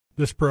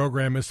This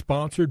program is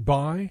sponsored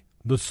by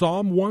the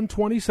Psalm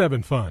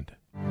 127 Fund.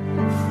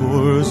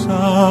 For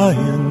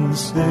Zion's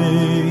sake,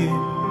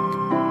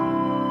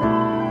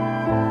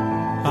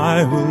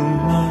 I will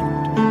not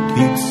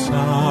keep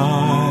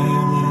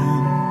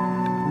silent.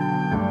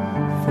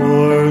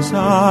 For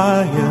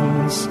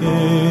Zion's sake,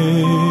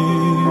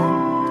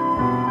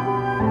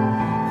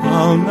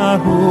 I'll not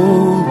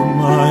hold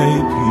my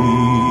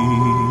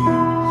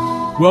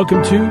peace.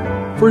 Welcome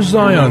to For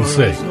Zion's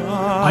Sake.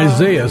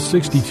 Isaiah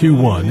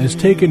 62:1 is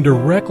taken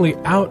directly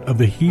out of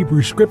the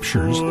Hebrew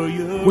Scriptures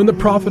when the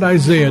prophet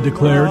Isaiah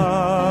declared,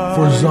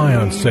 "For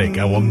Zion's sake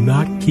I will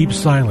not keep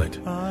silent,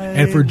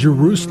 and for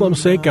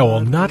Jerusalem's sake I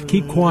will not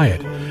keep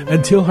quiet,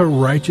 until her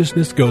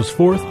righteousness goes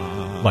forth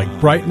like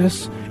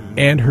brightness,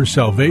 and her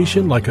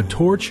salvation like a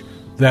torch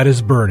that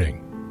is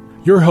burning."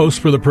 Your hosts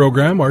for the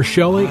program are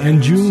Shelley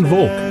and June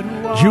Volk,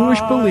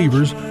 Jewish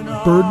believers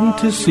burdened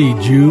to see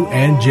Jew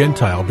and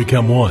Gentile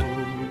become one.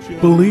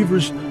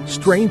 Believers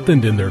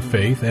strengthened in their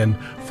faith, and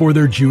for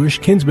their Jewish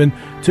kinsmen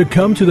to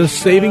come to the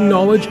saving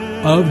knowledge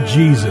of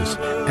Jesus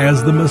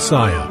as the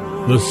Messiah,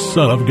 the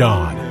Son of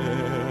God.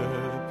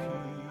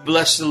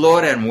 Bless the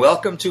Lord and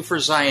welcome to For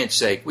Zion's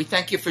Sake. We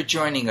thank you for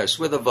joining us.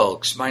 We're the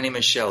Volks. My name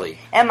is Shelley.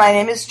 And my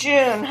name is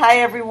June. Hi,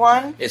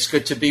 everyone. It's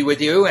good to be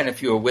with you, and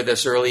if you were with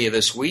us earlier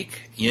this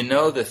week, you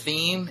know the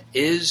theme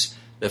is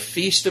the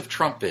Feast of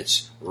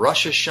Trumpets,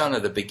 Rosh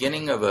Hashanah, the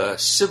beginning of a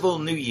civil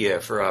new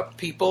year for our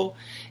people.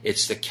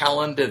 It's the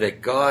calendar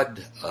that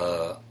God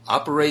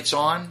operates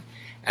on.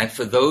 And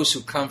for those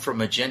who come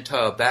from a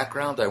Gentile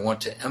background, I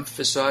want to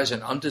emphasize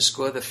and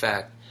underscore the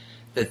fact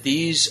that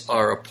these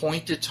are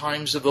appointed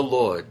times of the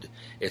Lord.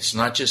 It's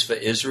not just for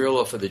Israel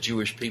or for the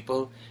Jewish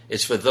people.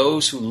 It's for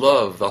those who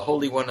love the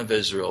Holy One of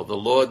Israel, the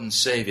Lord and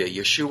Savior,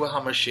 Yeshua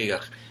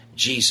HaMashiach,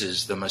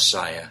 Jesus the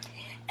Messiah.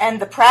 And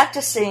the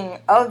practicing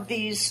of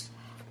these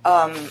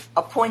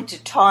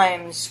appointed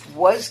times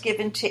was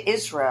given to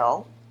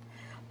Israel,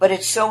 but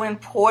it's so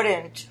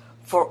important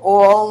for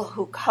all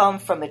who come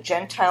from a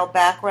Gentile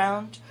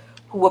background,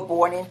 who were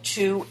born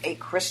into a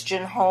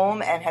Christian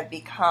home and have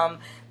become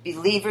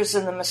believers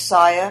in the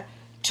Messiah,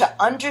 to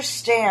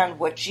understand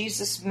what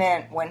Jesus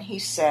meant when he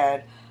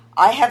said,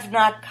 "I have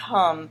not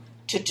come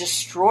to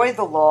destroy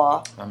the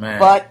law, Amen,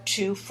 but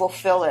to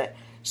fulfill it."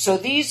 So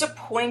these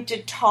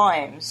appointed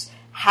times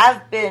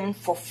have been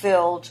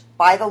fulfilled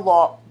by the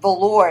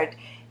Lord,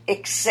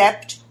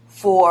 except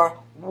for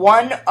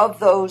one of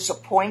those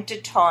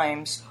appointed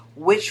times,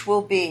 which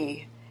will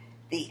be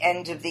the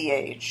end of the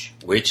age.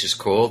 Which is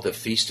called the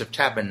Feast of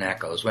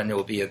Tabernacles, when there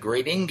will be a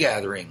great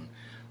ingathering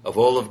of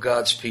all of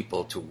God's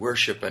people to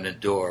worship and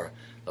adore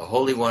the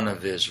Holy One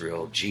of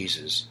Israel,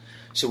 Jesus.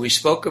 So we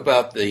spoke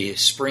about the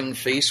spring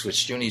feasts,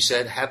 which Junie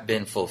said have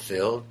been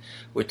fulfilled.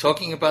 We're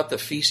talking about the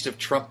Feast of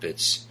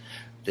Trumpets,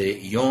 the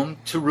Yom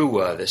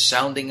Teruah, the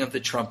sounding of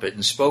the trumpet,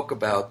 and spoke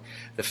about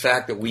the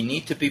fact that we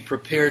need to be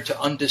prepared to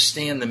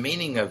understand the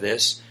meaning of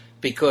this,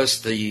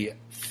 because the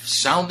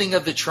sounding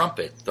of the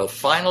trumpet, the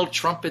final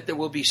trumpet that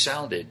will be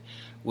sounded,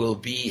 will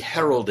be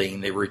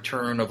heralding the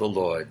return of the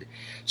Lord.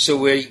 So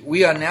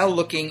we are now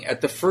looking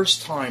at the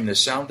first time the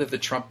sound of the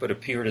trumpet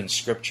appeared in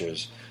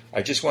Scriptures.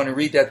 I just want to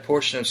read that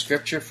portion of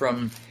Scripture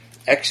from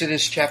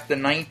Exodus chapter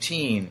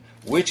 19,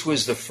 which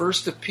was the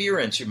first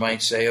appearance, you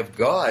might say, of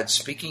God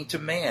speaking to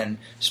man,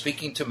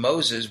 speaking to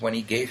Moses when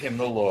he gave him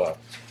the law.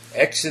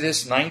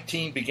 Exodus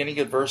 19, beginning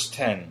at verse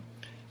 10.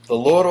 The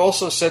Lord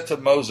also said to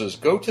Moses,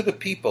 "Go to the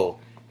people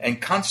and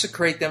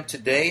consecrate them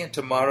today and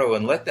tomorrow,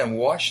 and let them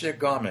wash their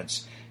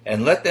garments,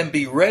 and let them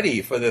be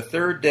ready for the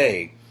third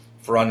day.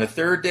 For on the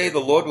third day the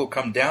Lord will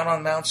come down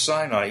on Mount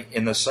Sinai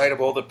in the sight of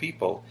all the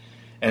people."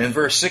 And in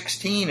verse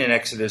 16 in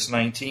Exodus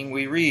 19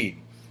 we read,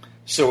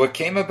 "So it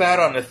came about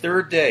on the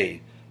third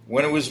day,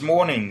 when it was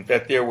morning,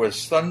 that there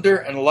was thunder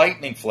and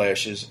lightning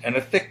flashes, and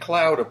a thick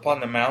cloud upon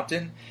the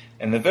mountain,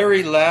 and a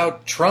very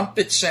loud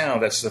trumpet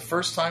sound." That's the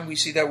first time we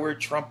see that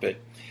word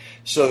trumpet.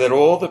 "So that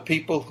all the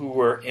people who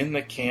were in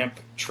the camp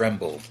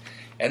trembled."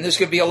 And there's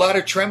going to be a lot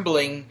of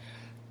trembling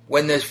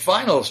when the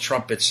final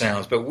trumpet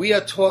sounds. But we are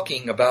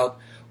talking about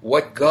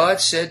what God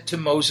said to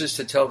Moses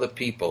to tell the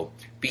people: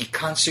 be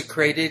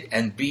consecrated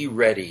and be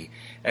ready.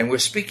 And we're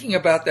speaking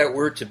about that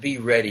word to be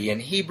ready.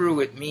 In Hebrew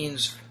it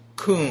means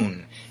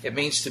kun. It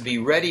means to be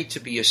ready, to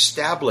be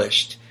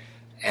established.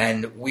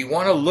 And we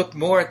want to look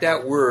more at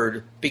that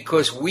word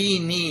because we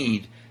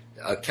need,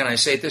 can I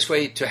say it this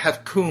way, to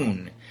have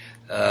kun,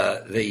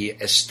 the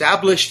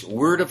established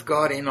Word of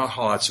God in our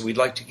hearts. So we'd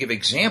like to give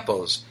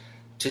examples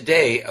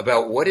today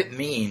about what it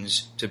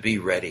means to be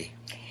ready.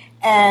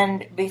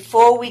 And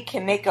before we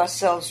can make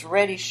ourselves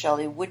ready,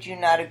 Shelley, would you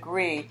not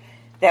agree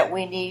that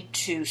we need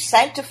to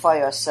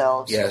sanctify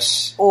ourselves?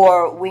 Yes.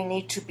 Or we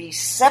need to be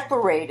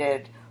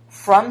separated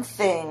from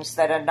things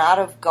that are not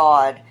of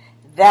God,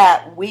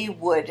 that we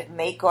would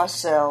make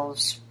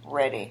ourselves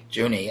ready.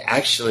 Junie,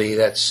 actually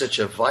that's such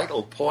a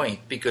vital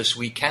point, because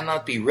we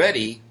cannot be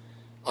ready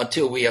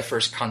until we are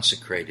first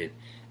consecrated.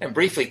 And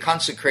briefly,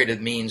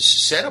 consecrated means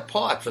set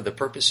apart for the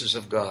purposes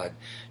of God.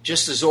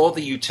 Just as all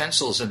the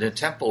utensils in the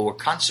temple were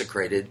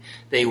consecrated,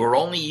 they were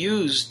only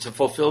used to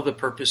fulfill the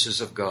purposes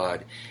of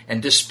God.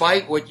 And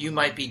despite what you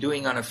might be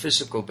doing on a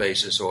physical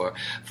basis or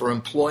for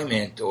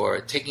employment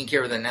or taking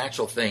care of the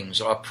natural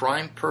things, our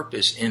prime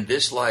purpose in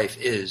this life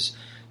is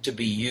to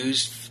be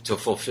used to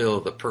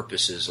fulfill the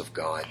purposes of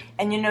God.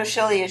 And you know,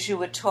 Shelley, as you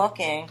were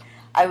talking,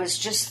 I was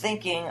just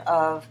thinking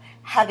of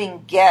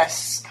having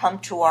guests come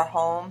to our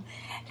home,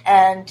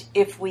 and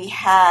if we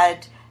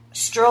had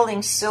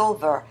sterling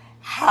silver,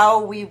 how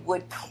we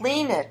would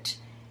clean it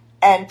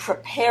and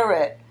prepare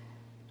it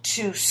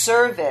to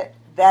serve it,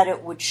 that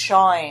it would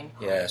shine.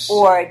 Yes.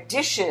 Or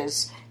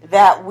dishes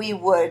that we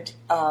would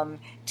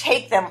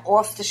take them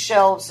off the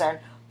shelves and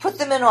put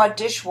them in our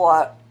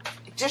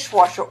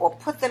dishwasher or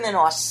put them in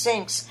our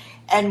sinks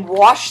and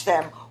wash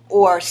them,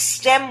 or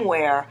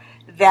stemware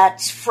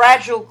that's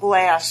fragile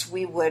glass,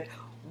 we would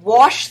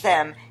wash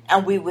them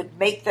and we would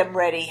make them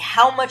ready.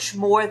 How much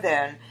more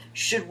then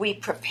should we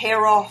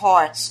prepare our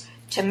hearts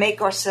to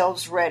make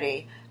ourselves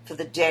ready for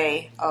the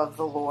day of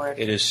the Lord?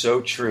 It is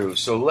so true.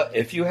 So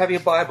if you have your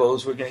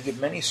Bibles, we're going to give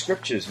many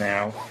scriptures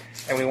now,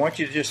 and we want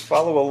you to just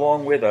follow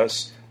along with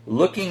us,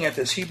 looking at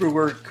this Hebrew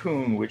word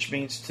kun, which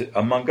means, to,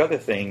 among other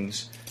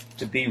things,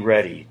 to be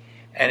ready.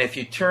 And if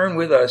you turn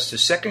with us to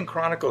 2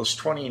 Chronicles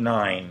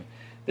 29,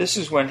 this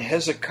is when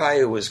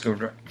Hezekiah was going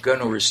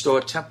to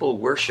restore temple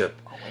worship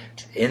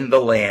in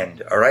the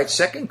land. All right,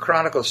 2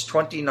 Chronicles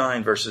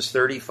 29, verses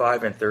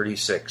 35 and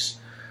 36.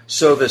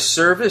 So the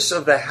service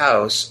of the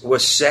house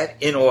was set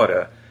in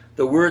order.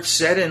 The word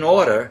set in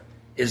order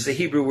is the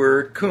Hebrew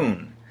word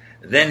kun.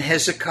 Then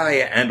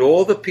Hezekiah and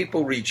all the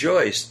people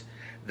rejoiced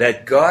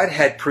that God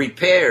had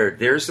prepared,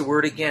 there's the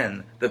word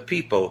again, the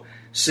people,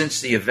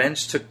 since the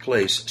events took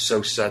place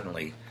so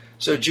suddenly.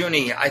 So,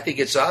 Junie, I think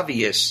it's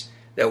obvious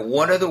that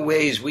one of the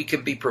ways we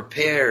can be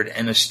prepared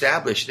and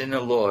established in the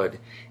Lord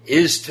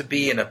is to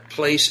be in a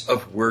place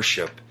of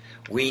worship.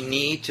 We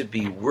need to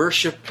be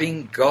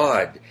worshiping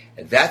God.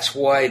 And that's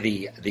why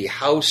the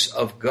house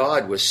of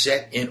God was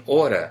set in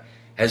order.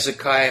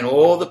 Hezekiah and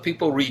all the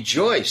people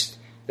rejoiced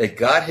that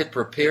God had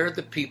prepared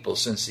the people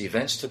since the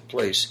events took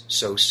place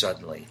so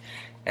suddenly.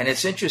 And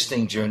it's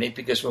interesting, Junie,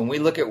 because when we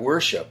look at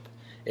worship,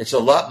 it's a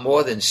lot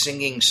more than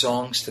singing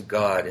songs to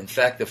God. In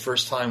fact, the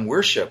first time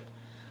worship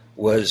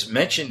was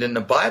mentioned in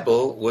the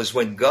Bible was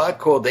when God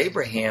called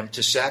Abraham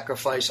to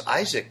sacrifice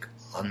Isaac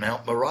on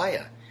Mount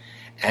Moriah.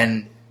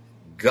 And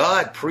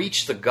God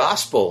preached the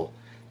gospel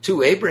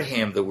to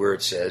Abraham, the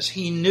word says.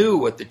 He knew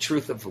what the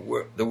truth of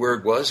the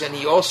word was, and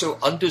he also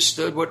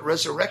understood what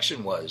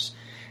resurrection was.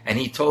 And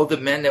he told the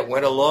men that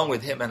went along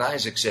with him and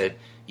Isaac, said,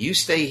 "You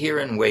stay here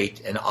and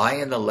wait, and I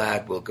and the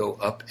lad will go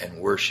up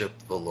and worship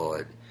the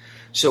Lord."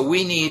 So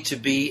we need to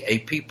be a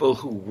people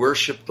who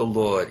worship the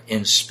Lord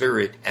in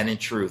spirit and in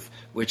truth,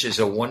 which is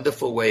a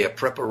wonderful way of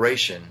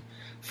preparation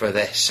for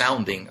the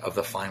sounding of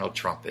the final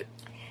trumpet.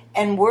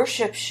 And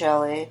worship,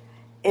 Shelley,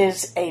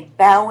 is a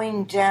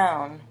bowing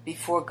down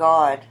before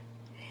God.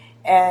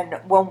 And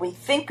when we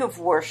think of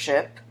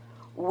worship,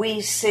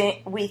 we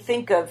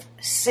think of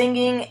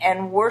singing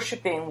and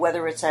worshiping,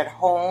 whether it's at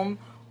home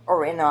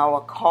or in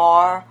our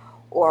car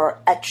or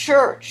at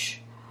church.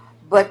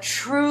 But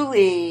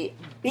truly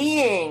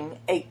being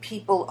a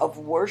people of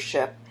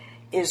worship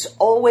is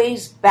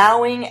always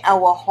bowing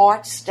our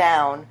hearts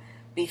down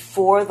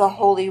before the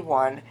Holy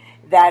One,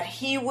 that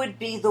He would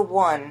be the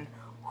one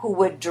who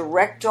would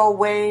direct our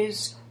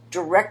ways,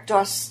 direct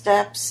our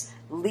steps,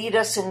 lead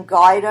us and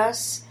guide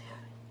us.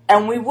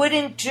 And we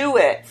wouldn't do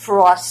it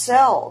for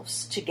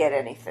ourselves to get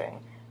anything,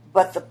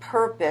 but the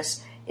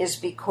purpose is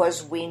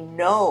because we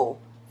know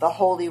the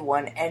Holy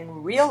One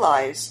and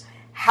realize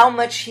how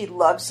much He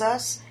loves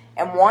us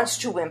and wants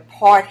to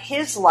impart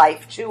His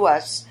life to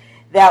us,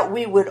 that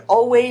we would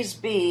always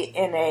be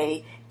in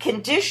a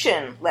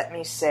condition, let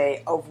me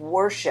say, of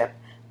worship,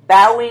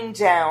 bowing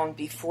down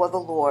before the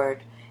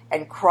Lord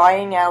and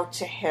crying out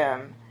to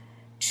Him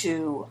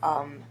to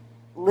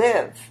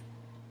live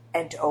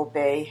and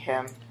obey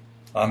Him.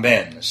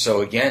 Amen.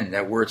 So again,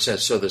 that word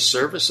says, so the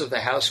service of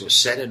the house was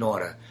set in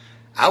order.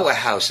 Our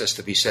house has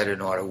to be set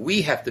in order.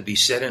 We have to be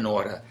set in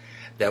order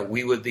that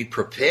we would be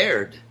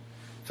prepared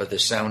for the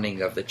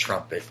sounding of the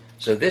trumpet.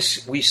 So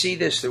we see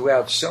this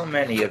throughout so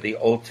many of the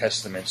Old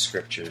Testament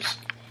scriptures.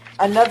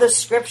 Another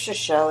scripture,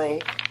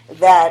 Shelley,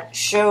 that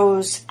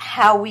shows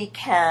how we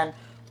can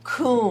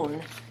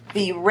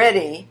be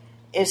ready,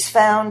 is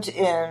found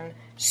in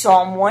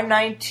Psalm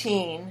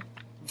 119,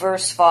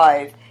 verse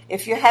 5.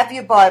 If you have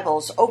your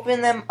Bibles,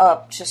 open them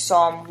up to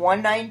Psalm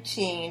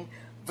 119,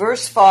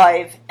 verse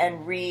 5,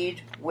 and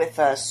read with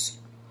us.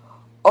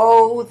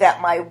 Oh,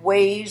 that my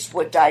ways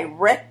were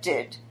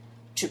directed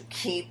to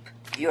keep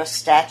your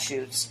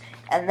statutes.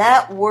 And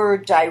that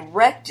word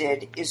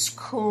directed is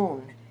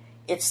kun.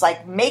 It's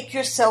like make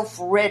yourself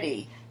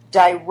ready,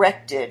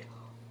 directed.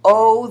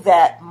 Oh,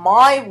 that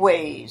my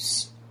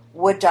ways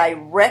were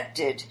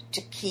directed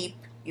to keep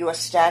your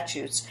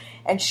statutes.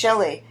 And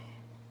Shelley,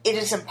 it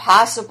is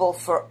impossible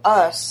for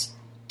us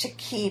to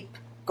keep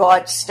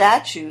God's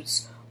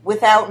statutes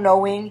without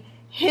knowing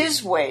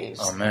His ways.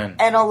 Amen.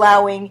 And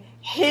allowing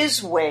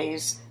His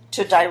ways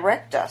to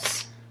direct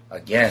us.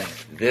 Again,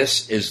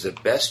 this is the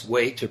best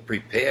way to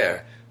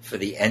prepare for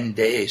the end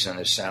days and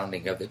the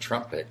sounding of the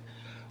trumpet.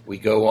 We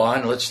go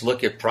on, let's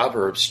look at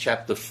Proverbs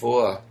chapter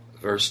 4,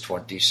 verse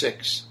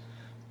 26.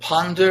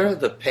 Ponder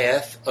the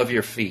path of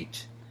your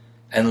feet,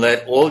 and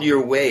let all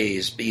your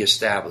ways be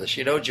established.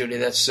 You know, Junie,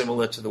 that's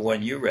similar to the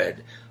one you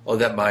read. Oh,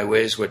 that my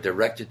ways were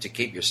directed to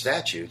keep your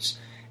statutes.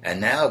 And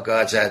now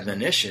God's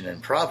admonition in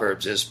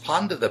Proverbs is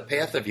ponder the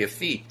path of your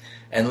feet,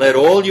 and let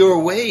all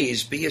your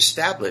ways be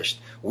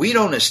established. We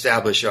don't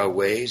establish our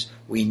ways.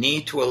 We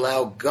need to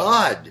allow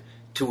God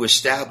to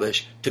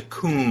establish, to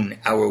tune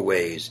our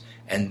ways.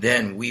 And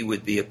then we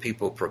would be a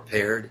people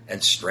prepared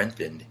and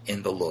strengthened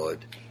in the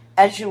Lord.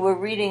 As you were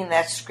reading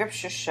that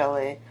scripture,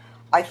 Shelley,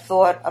 I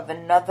thought of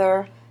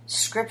another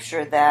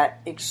scripture that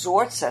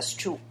exhorts us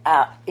to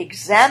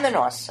examine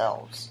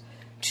ourselves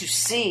to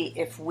see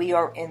if we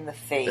are in the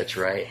faith. That's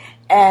right.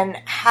 And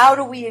how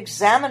do we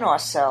examine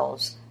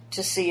ourselves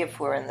to see if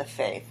we're in the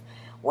faith?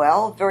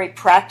 Well, very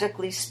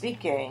practically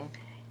speaking,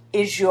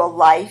 is your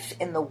life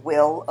in the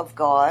will of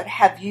God?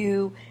 Have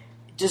you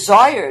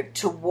desired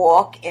to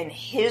walk in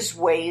His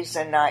ways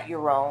and not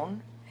your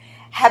own?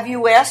 Have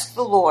you asked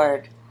the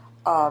Lord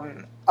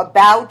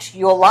about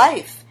your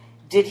life?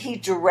 Did He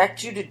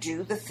direct you to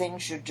do the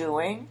things you're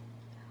doing?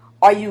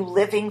 Are you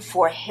living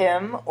for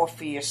Him or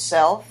for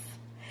yourself?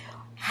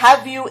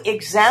 Have you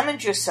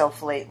examined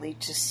yourself lately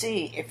to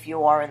see if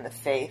you are in the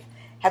faith?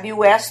 Have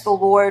you asked the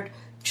Lord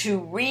to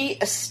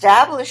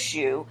reestablish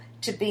you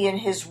to be in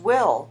His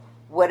will,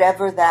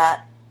 whatever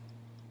that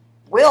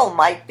will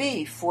might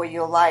be for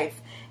your life?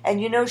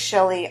 And you know,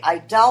 Shelley,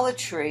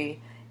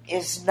 idolatry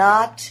is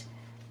not,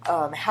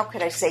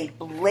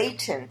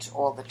 blatant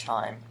all the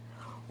time.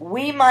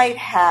 We might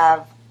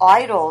have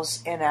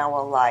idols in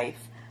our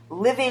life,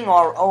 living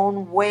our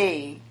own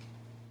way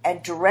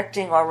and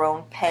directing our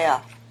own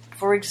path.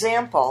 For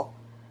example,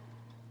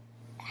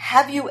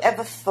 have you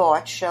ever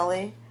thought,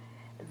 Shelley,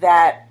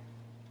 that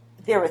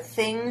there are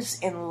things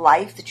in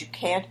life that you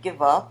can't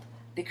give up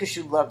because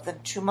you love them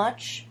too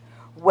much?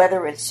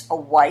 Whether it's a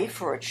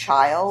wife or a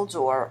child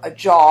or a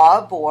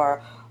job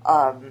or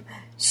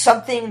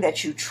something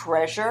that you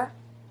treasure.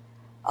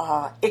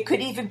 It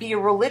could even be a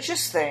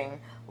religious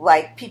thing,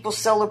 like people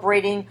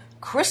celebrating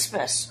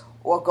Christmas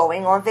or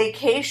going on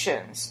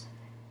vacations.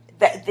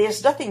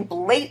 There's nothing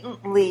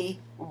blatantly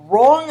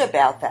wrong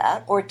about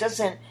that, or it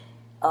doesn't,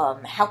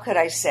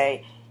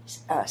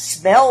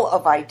 smell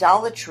of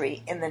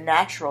idolatry in the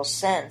natural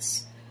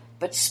sense.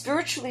 But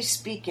spiritually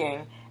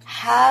speaking,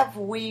 have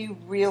we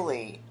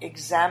really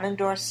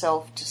examined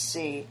ourselves to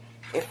see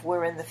if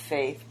we're in the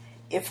faith?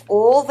 If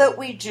all that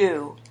we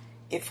do,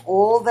 if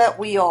all that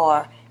we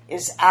are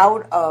is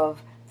out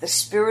of the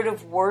spirit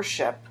of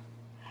worship,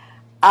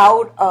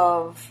 out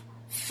of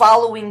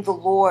following the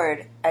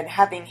Lord and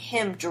having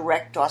Him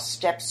direct our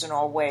steps and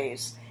our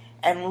ways,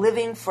 and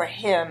living for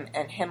Him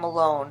and Him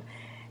alone.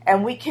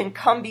 And we can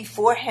come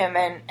before Him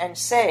and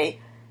say,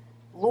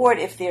 Lord,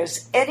 if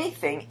there's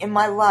anything in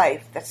my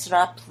life that's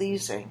not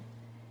pleasing,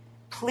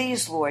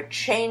 please, Lord,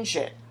 change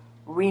it,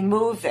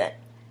 remove it.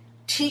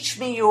 Teach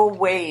me your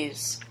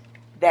ways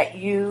that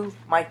you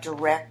might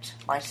direct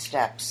my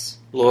steps.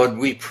 Lord,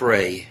 we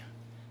pray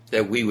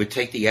that we would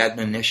take the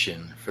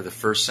admonition for the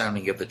first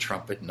sounding of the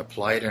trumpet and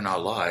apply it in our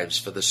lives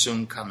for the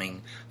soon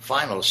coming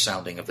final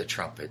sounding of the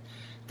trumpet,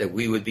 that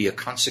we would be a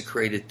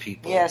consecrated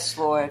people. Yes,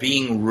 Lord.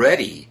 Being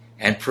ready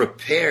and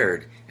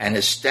prepared and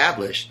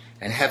established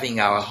and having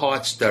our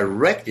hearts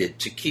directed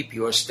to keep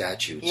your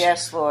statutes.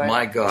 Yes, Lord.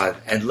 My God,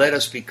 and let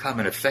us become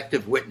an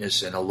effective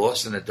witness in a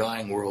lost and a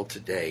dying world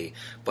today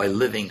by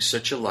living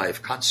such a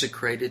life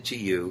consecrated to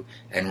you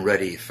and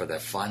ready for the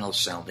final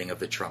sounding of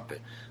the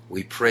trumpet.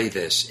 We pray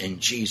this in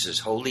Jesus'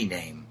 holy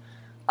name.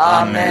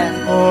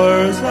 Amen.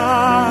 For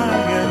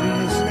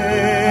Zion's sake.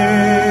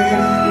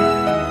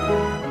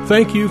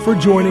 Thank you for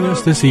joining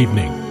us this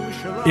evening.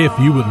 If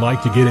you would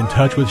like to get in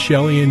touch with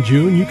Shelley and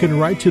June, you can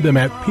write to them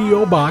at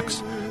P.O.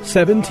 Box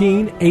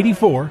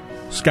 1784,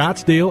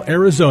 Scottsdale,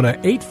 Arizona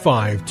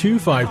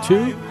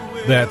 85252.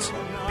 That's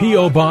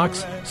P.O.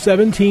 Box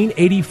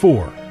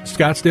 1784,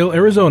 Scottsdale,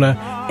 Arizona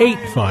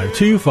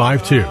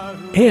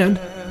 85252. And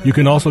you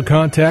can also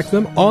contact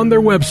them on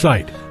their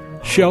website,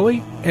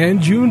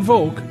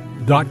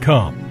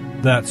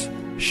 ShelleyandJuneVolk.com. That's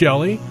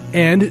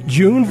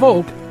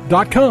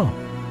ShelleyandJuneVolk.com.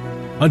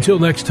 Until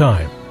next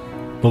time,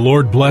 the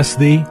Lord bless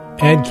thee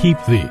and keep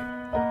thee.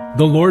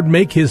 The Lord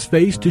make His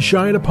face to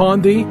shine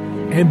upon thee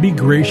and be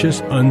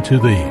gracious unto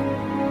thee.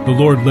 The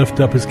Lord lift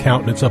up His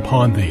countenance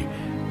upon thee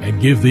and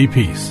give thee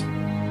peace.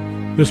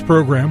 This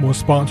program was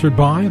sponsored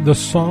by the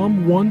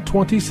Psalm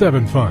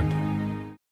 127 Fund.